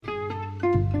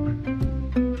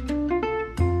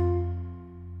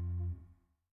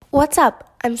What's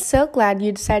up? I'm so glad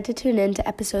you decided to tune in to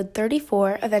episode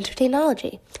 34 of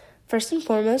Entertainology. First and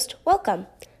foremost, welcome.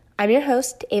 I'm your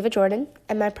host, Ava Jordan,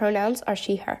 and my pronouns are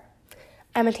she, her.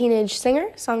 I'm a teenage singer,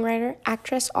 songwriter,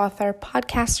 actress, author,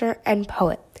 podcaster, and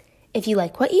poet. If you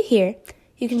like what you hear,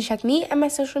 you can check me and my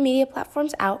social media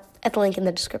platforms out at the link in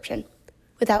the description.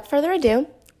 Without further ado,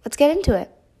 let's get into it.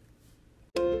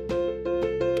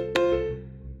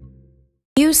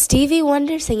 You Stevie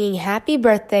Wonder singing happy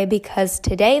birthday because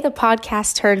today the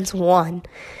podcast turns 1.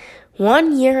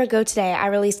 1 year ago today, I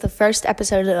released the first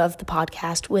episode of the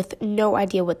podcast with no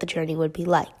idea what the journey would be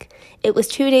like. It was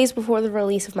 2 days before the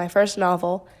release of my first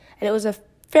novel, and it was a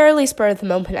fairly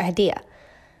spur-of-the-moment idea.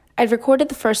 I'd recorded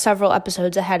the first several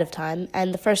episodes ahead of time,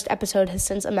 and the first episode has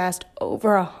since amassed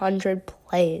over 100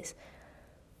 plays.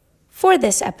 For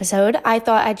this episode, I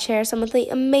thought I'd share some of the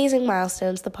amazing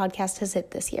milestones the podcast has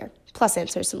hit this year, plus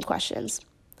answer some questions.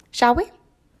 Shall we?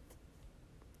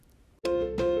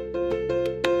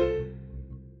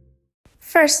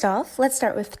 First off, let's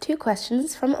start with 2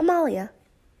 questions from Amalia.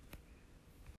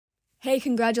 Hey,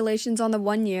 congratulations on the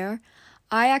 1 year.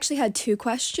 I actually had 2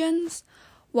 questions.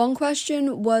 One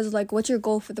question was, what's your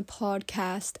goal for the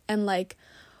podcast? And,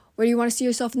 where do you want to see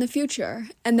yourself in the future?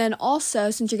 And then also,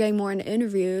 since you're getting more into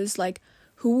interviews,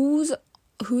 who's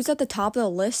at the top of the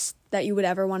list that you would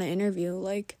ever want to interview,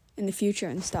 in the future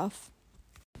and stuff?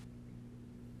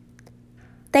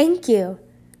 Thank you.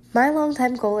 My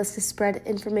longtime goal is to spread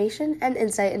information and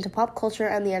insight into pop culture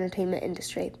and the entertainment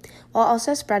industry, while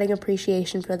also spreading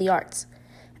appreciation for the arts.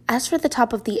 As for the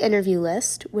top of the interview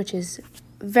list, which is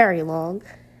very long,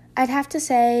 I'd have to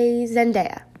say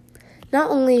Zendaya. Not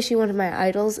only is she one of my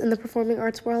idols in the performing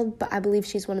arts world, but I believe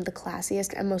she's one of the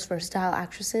classiest and most versatile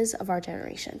actresses of our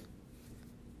generation.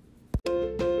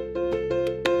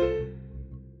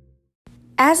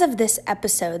 As of this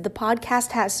episode, the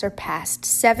podcast has surpassed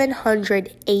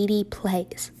 780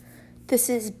 plays. This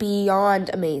is beyond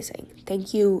amazing.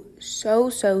 Thank you so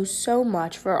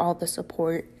much for all the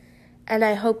support, and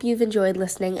I hope you've enjoyed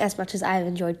listening as much as I've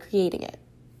enjoyed creating it.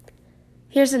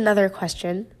 Here's another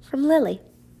question from Lily.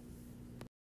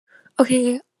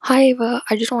 Okay, hi Ava.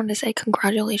 I just wanted to say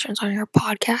congratulations on your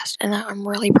podcast and that I'm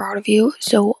really proud of you.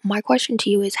 So my question to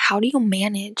you is, how do you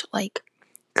manage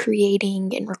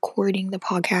creating and recording the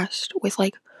podcast with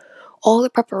all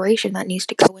the preparation that needs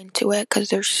to go into it? Because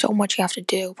there's so much you have to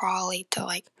do probably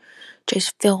to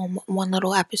just film one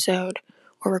little episode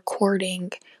or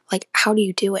recording. How do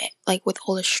you do it? With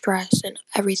all the stress and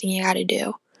everything you got to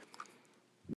do.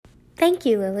 Thank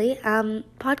you, Lily.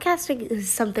 Podcasting is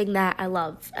something that I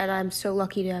love, and I'm so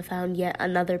lucky to have found yet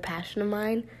another passion of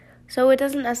mine, so it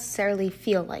doesn't necessarily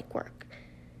feel like work.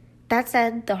 That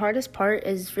said, the hardest part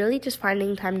is really just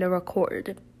finding time to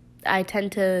record. I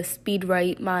tend to speed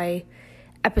write my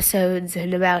episodes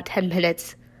in about 10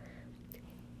 minutes.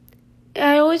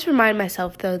 I always remind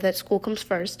myself, though, that school comes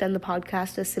first, and the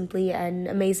podcast is simply an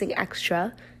amazing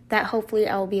extra that hopefully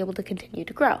I will be able to continue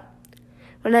to grow.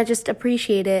 When I just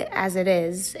appreciate it as it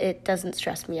is, it doesn't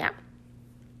stress me out.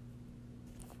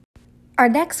 Our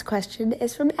next question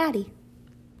is from Addie.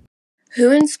 Who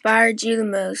inspired you the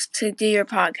most to do your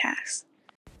podcast?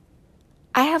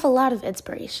 I have a lot of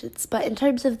inspirations, but in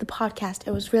terms of the podcast,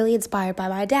 I was really inspired by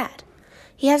my dad.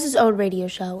 He has his own radio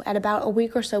show, and about a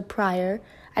week or so prior,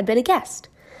 I'd been a guest.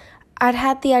 I'd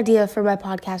had the idea for my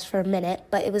podcast for a minute,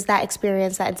 but it was that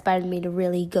experience that inspired me to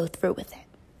really go through with it.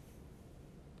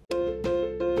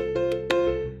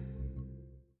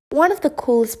 One of the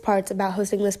coolest parts about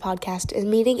hosting this podcast is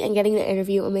meeting and getting to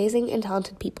interview amazing and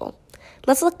talented people.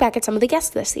 Let's look back at some of the guests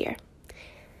this year.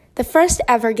 The first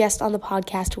ever guest on the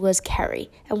podcast was Carrie,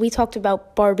 and we talked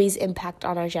about Barbie's impact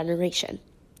on our generation.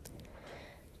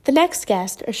 The next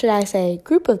guest, or should I say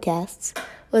group of guests,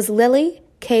 was Lily,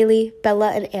 Kaylee,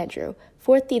 Bella, and Andrew,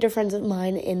 4 theater friends of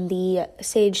mine in the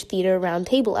Sage Theater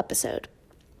Roundtable episode.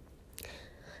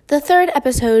 The third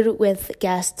episode with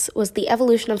guests was the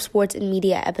Evolution of Sports and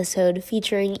Media episode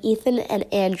featuring Ethan and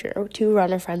Andrew, 2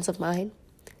 runner friends of mine.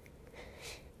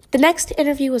 The next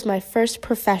interview was my first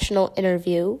professional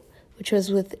interview, which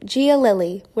was with Gia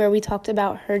Lily, where we talked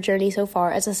about her journey so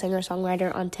far as a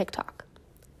singer-songwriter on TikTok.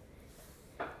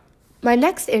 My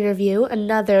next interview,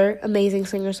 another amazing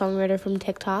singer-songwriter from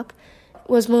TikTok,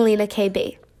 was Melina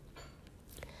KB.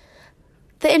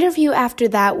 The interview after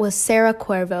that was Sarah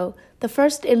Cuervo, the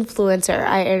first influencer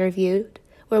I interviewed,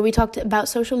 where we talked about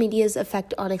social media's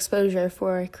effect on exposure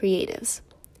for creatives.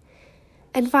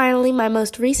 And finally, my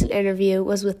most recent interview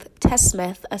was with Tess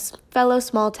Smith, a fellow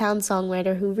small-town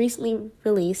songwriter who recently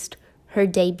released her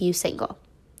debut single.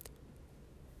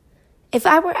 If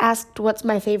I were asked what's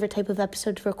my favorite type of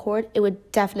episode to record, it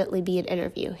would definitely be an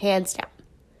interview, hands down.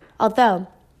 Although,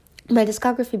 my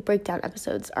discography breakdown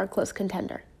episodes are a close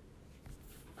contender.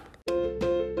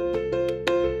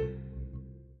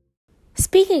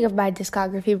 Speaking of my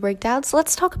discography breakdowns,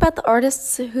 let's talk about the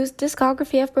artists whose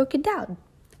discography I've broken down.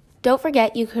 Don't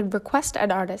forget you could request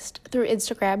an artist through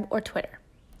Instagram or Twitter.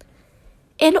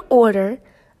 In order,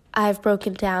 I've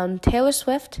broken down Taylor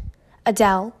Swift,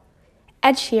 Adele,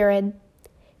 Ed Sheeran,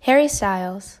 Harry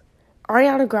Styles,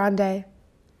 Ariana Grande,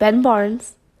 Ben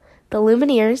Barnes, The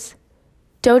Lumineers,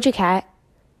 Doja Cat,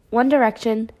 One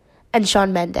Direction, and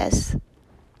Shawn Mendes.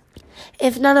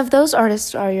 If none of those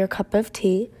artists are your cup of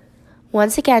tea,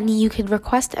 once again, you can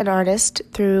request an artist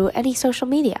through any social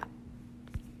media.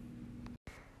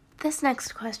 This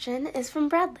next question is from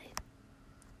Bradley.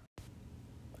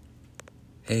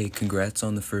 Hey, congrats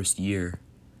on the first year.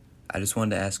 I just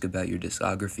wanted to ask about your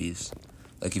discographies.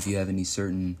 Like if you have any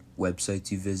certain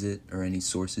websites you visit or any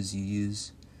sources you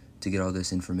use to get all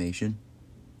this information.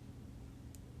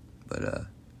 But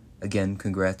again,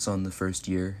 congrats on the first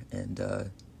year and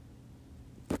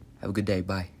have a good day.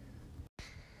 Bye.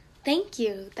 Thank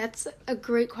you. That's a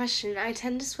great question. I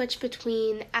tend to switch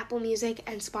between Apple Music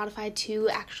and Spotify to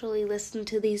actually listen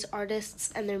to these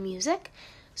artists and their music.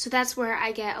 So that's where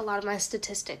I get a lot of my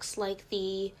statistics, like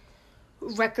the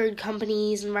record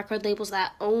companies and record labels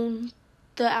that own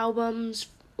the albums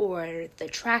or the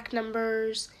track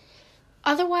numbers.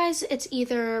 Otherwise, it's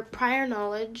either prior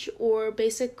knowledge or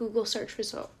basic Google search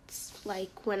results,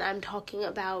 like when I'm talking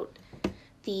about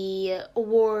the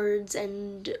awards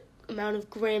and amount of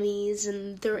Grammys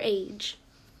and their age.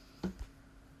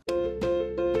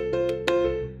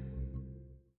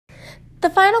 The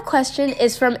final question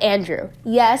is from Andrew.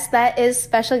 Yes, that is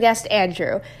special guest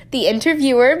Andrew. The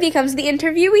interviewer becomes the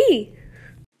interviewee.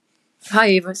 Hi,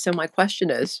 Eva. So my question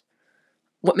is,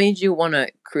 what made you want to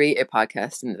create a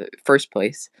podcast in the first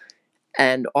place?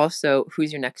 And also,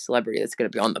 who's your next celebrity that's going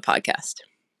to be on the podcast?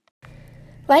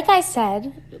 Like I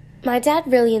said, my dad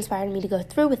really inspired me to go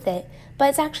through with it, but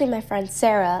it's actually my friend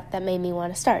Sarah that made me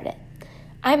want to start it.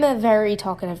 I'm a very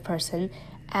talkative person,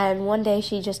 and one day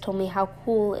she just told me how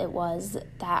cool it was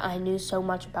that I knew so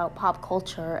much about pop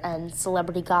culture and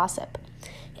celebrity gossip.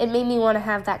 It made me want to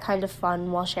have that kind of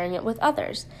fun while sharing it with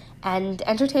others, and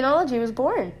Entertainology was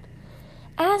born.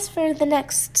 As for the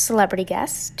next celebrity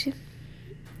guest,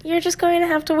 you're just going to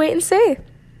have to wait and see.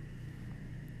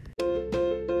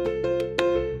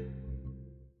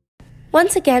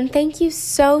 Once again, thank you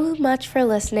so much for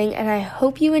listening, and I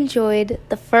hope you enjoyed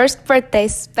the first birthday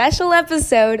special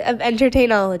episode of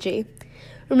Entertainology.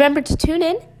 Remember to tune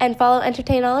in and follow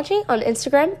Entertainology on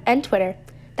Instagram and Twitter.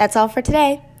 That's all for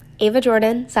today. Ava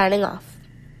Jordan, signing off.